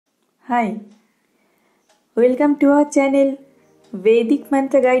Hi, welcome to our channel Vedic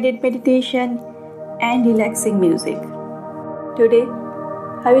Mantra Guided Meditation and Relaxing Music. Today,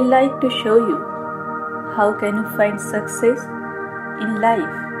 I would like to show you how can you find success in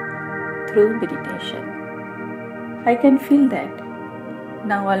life through meditation. I can feel that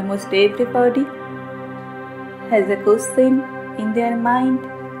now almost everybody has a question in their mind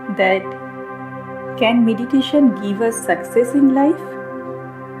that can meditation give us success in life?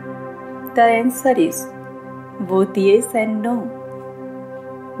 The answer is both yes and no.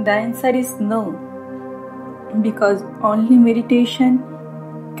 The answer is no, because only meditation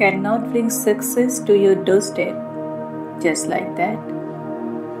cannot bring success to your doorstep just like that.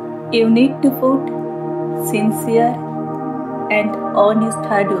 You need to put sincere and honest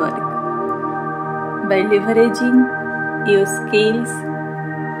hard work by leveraging your skills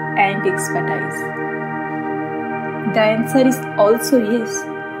and expertise. The answer is also yes,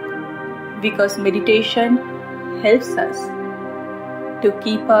 because meditation helps us to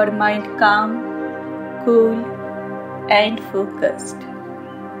keep our mind calm, cool, and focused.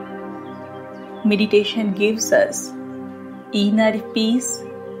 Meditation gives us inner peace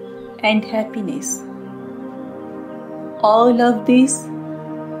and happiness. All of these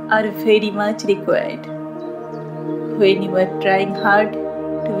are very much required when you are trying hard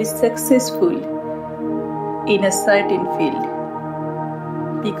to be successful in a certain field,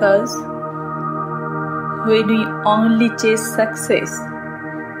 because when we only chase success,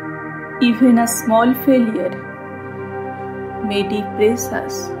 even a small failure may depress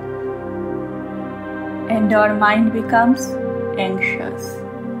us and our mind becomes anxious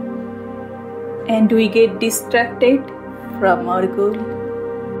and we get distracted from our goal.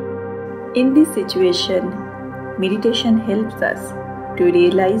 In this situation, meditation helps us to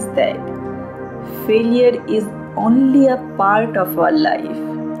realize that failure is only a part of our life.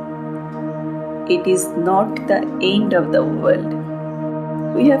 It is not the end of the world.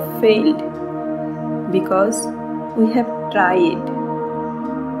 We have failed because we have tried,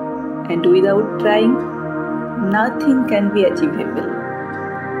 and without trying, nothing can be achievable.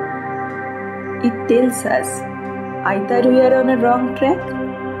 It tells us either we are on a wrong track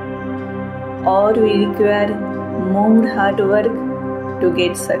or we require more hard work to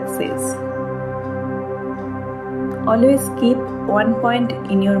get success. Always keep one point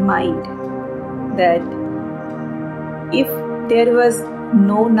in your mind, that if there was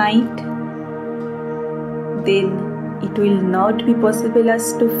no night, then it will not be possible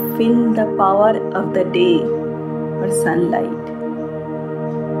us to feel the power of the day or sunlight.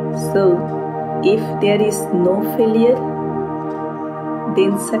 So, if there is no failure,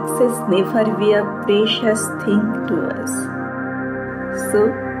 then success never be a precious thing to us. So,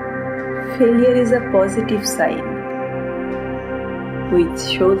 failure is a positive sign which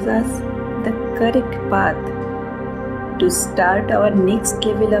shows us the correct path to start our next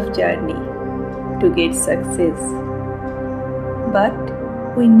level of journey to get success. But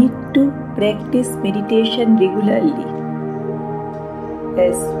we need to practice meditation regularly,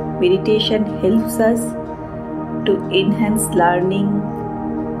 as meditation helps us to enhance learning,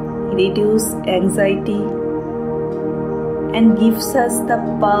 reduce anxiety, and gives us the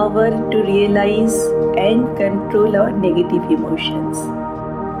power to realize and control our negative emotions.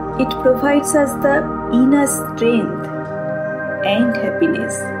 It provides us the inner strength and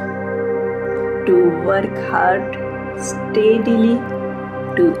happiness to work hard steadily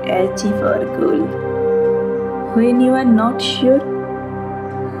to achieve our goal. When you are not sure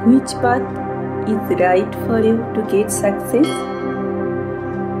which path is right for you to get success,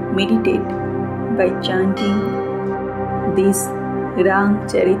 meditate by chanting this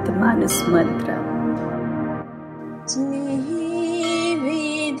Ramcharitmanas mantra. Jehi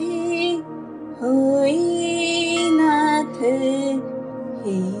Vidhi hoi Naath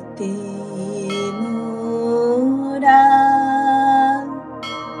hite Moraa,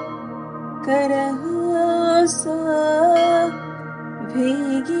 Karahu so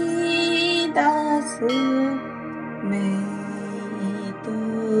Vegi Daas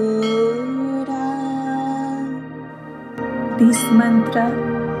Toraa. This mantra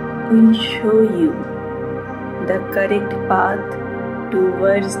will show you the correct path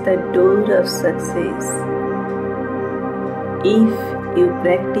towards the door of success. If you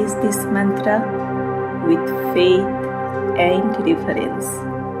practice this mantra with faith and reverence.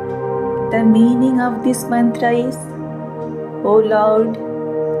 The meaning of this mantra is, O Lord,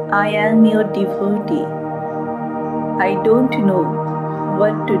 I am your devotee. I don't know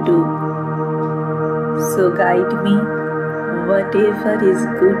what to do, so guide me whatever is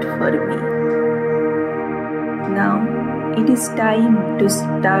good for me. Now it is time to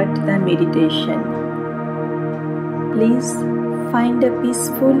start the meditation. Please find a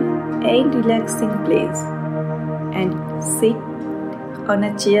peaceful and relaxing place and sit on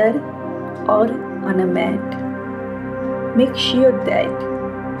a chair or on a mat. Make sure that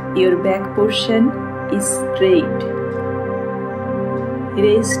your back portion is straight.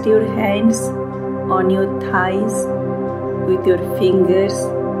 Rest your hands on your thighs with your fingers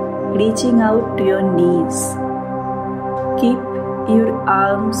reaching out to your knees. Keep your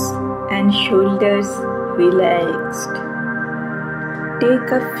arms and shoulders relaxed.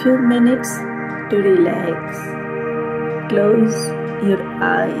 Take a few minutes to relax. Close your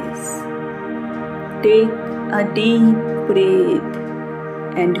eyes. Take a deep breath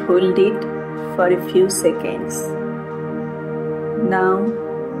and hold it for a few seconds. Now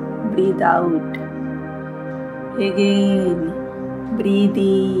breathe out. Again, breathe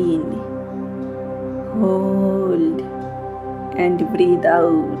in. Hold and breathe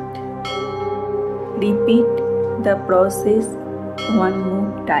out. Repeat the process one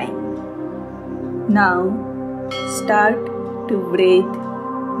more time. Now start to breathe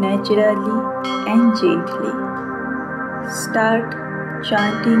naturally and gently. Start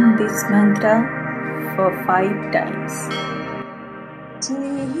chanting this mantra for 5 times.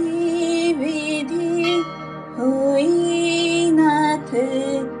 Jehi Vidhi hoi Naath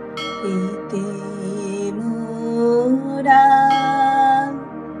hite Moraa.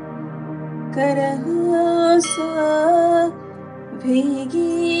 Karahu so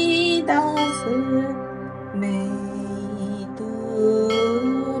Vegi Daas main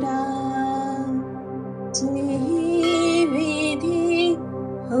Toraa. Jehi Vidhi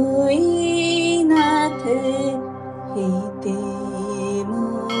hoi Naath hite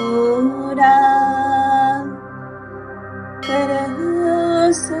Moraa. Karahu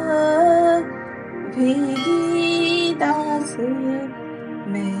so Vegi Daas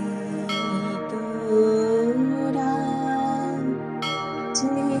main Toraa.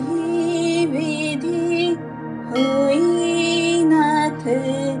 Jehi Vidhi hoi Naath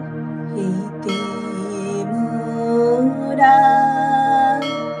hite Moraa.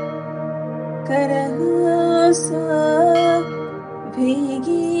 Karahu so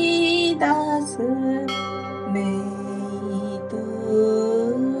Vegi Daas main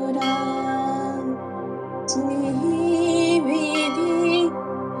Toraa. Jehi Vidhi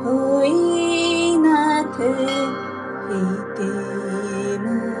hoi Naath hite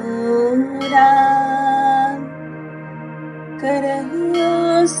Moraa. Karahu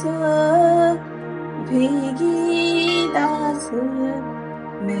so Vegi Daas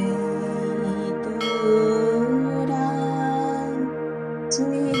main Toraa.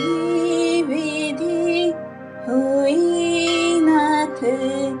 Jehi Vidhi hoi Naath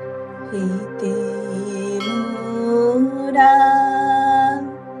hite Moraa.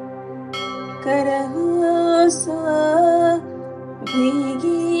 Karahu so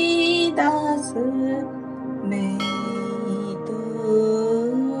Vegi Daas main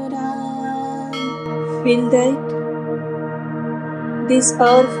Toraa. Feel that this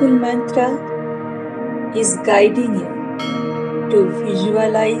powerful mantra is guiding you to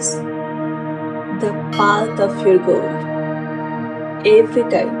visualize the path of your goal. Every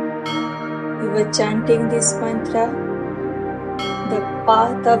time you are chanting this mantra, the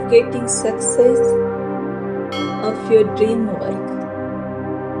path of getting success of your dream work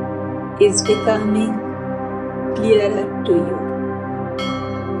is becoming clearer to you.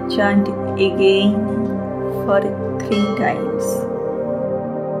 Chant it again for 3 times.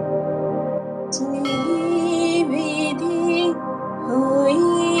 Jehi Vidhi hoi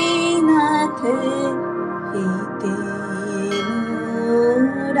Naath hite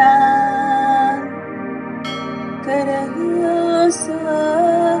Moraa. Karahu so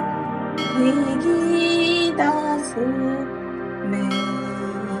Vegi Daas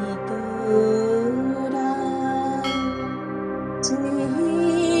main Toraa. Jehi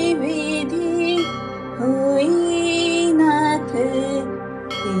Vidhi hoi Naath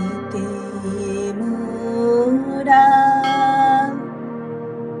hite Moraa.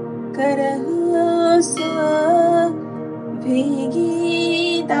 Karahu so Vegi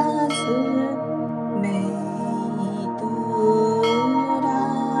Daas main Toraa.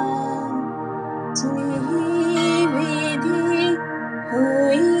 Jehi Vidhi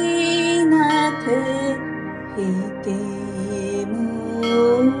hoi Naath hite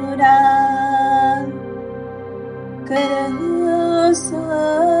Moraa. Karahu so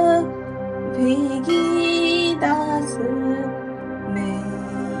Vegi Daas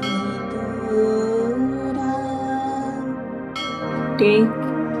main Toraa. Take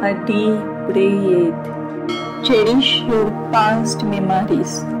a deep breath Cherish your past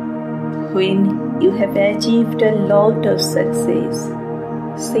memories when you have achieved a lot of success.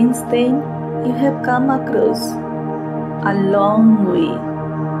 Since then, you have come across a long way,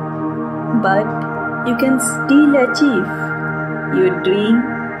 but you can still achieve your dream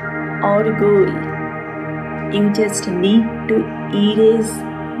or goal. You just need to erase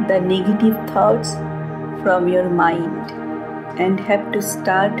the negative thoughts from your mind and have to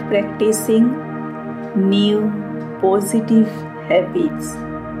start practicing new positive habits.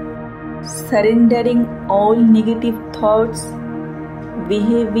 Surrendering all negative thoughts,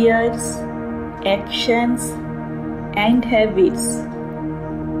 behaviors, actions, and habits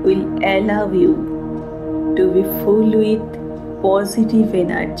will allow you to be full with positive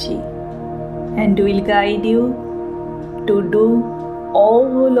energy and will guide you to do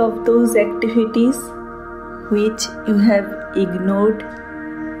all of those activities which you have ignored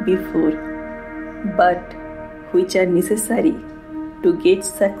before but which are necessary to get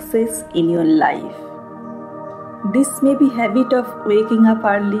success in your life. This may be habit of waking up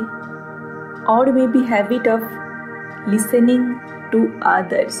early or maybe habit of listening to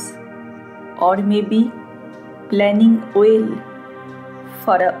others or maybe planning well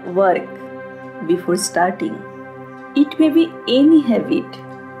for a work before starting. It may be any habit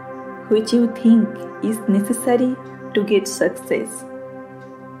which you think is necessary to get success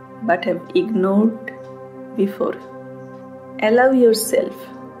but have ignored before. Allow yourself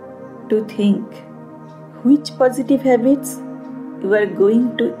to think which positive habits you are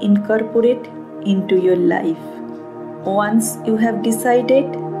going to incorporate into your life. Once you have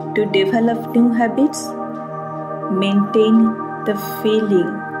decided to develop new habits, maintain the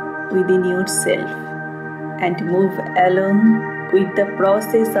feeling within yourself and move along with the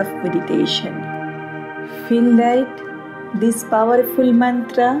process of meditation. Feel that this powerful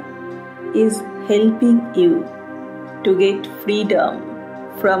mantra is helping you to get freedom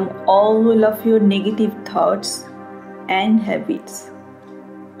from all of your negative thoughts and habits.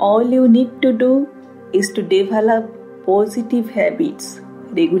 All you need to do is to develop positive habits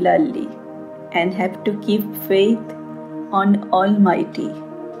regularly and have to keep faith on Almighty,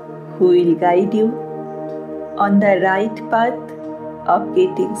 who will guide you on the right path of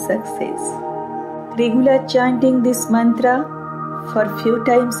getting success. Regular chanting this mantra for few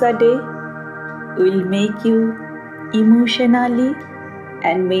times a day will make you emotionally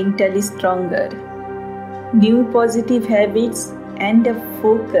and mentally stronger. New positive habits and a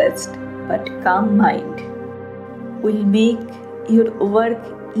focused but calm mind will make your work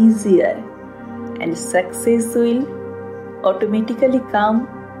easier and success will automatically come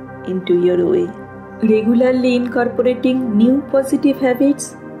into your way. Regularly incorporating new positive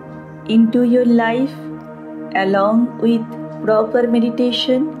habits into your life along with proper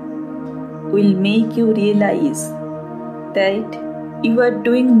meditation will make you realize that you are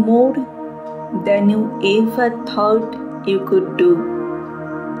doing more than you ever thought you could do.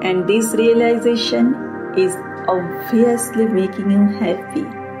 And this realization is obviously making you happy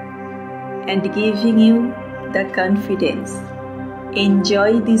and giving you the confidence.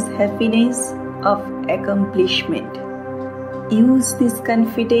 Enjoy this happiness of accomplishment. Use this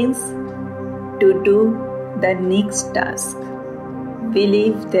confidence to do the next task.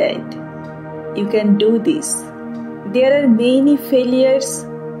 Believe that you can do this. There are many failures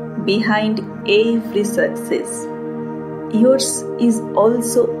behind every success. Yours is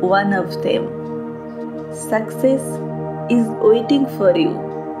also one of them. Success is waiting for you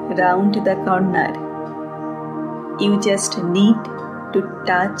round the corner. You just need to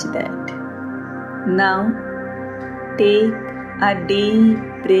touch that. Now, take a deep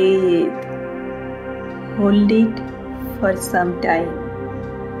breath. Hold it for some time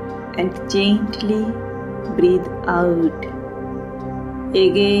and gently breathe out.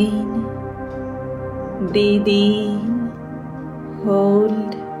 Again, breathe in,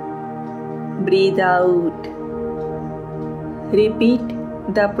 hold, breathe out. Repeat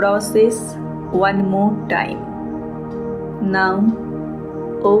the process one more time. Now,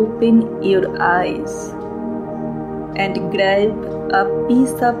 open your eyes and grab a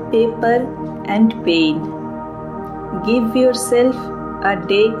piece of paper and pen. Give yourself a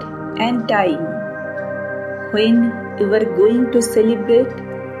date and time when you are going to celebrate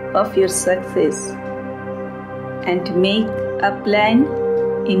of your success and make a plan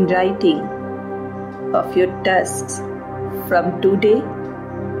in writing of your tasks from today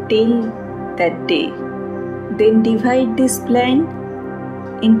till that day. Then divide this plan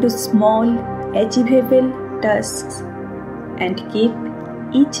into small achievable tasks and keep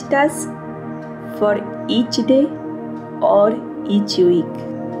each task for each day or each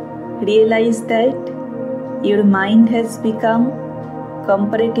week. Realize that your mind has become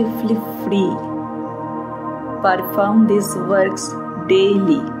comparatively free. Perform these works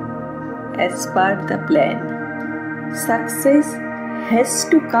daily as per the plan. Success has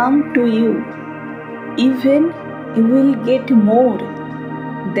to come to you. Even you will get more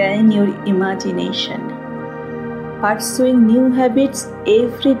than your imagination. Pursuing new habits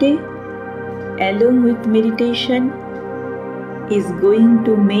every day along with meditation is going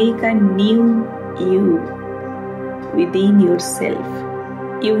to make a new you within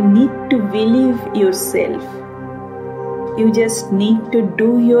yourself. You need to believe yourself. You just need to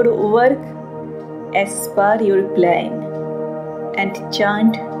do your work as per your plan and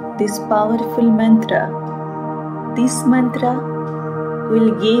chant this powerful mantra. This mantra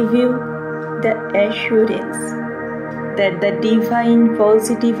will give you the assurance that the divine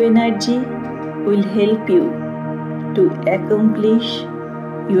positive energy will help you to accomplish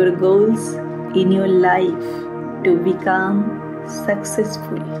your goals in your life to become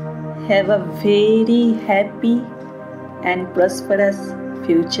successful. Have a very happy and prosperous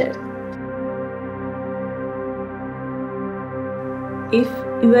future. If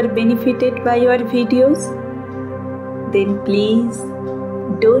you are benefited by our videos, then please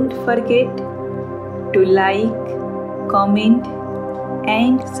don't forget to like, comment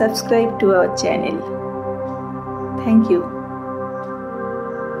and subscribe to our channel. Thank you.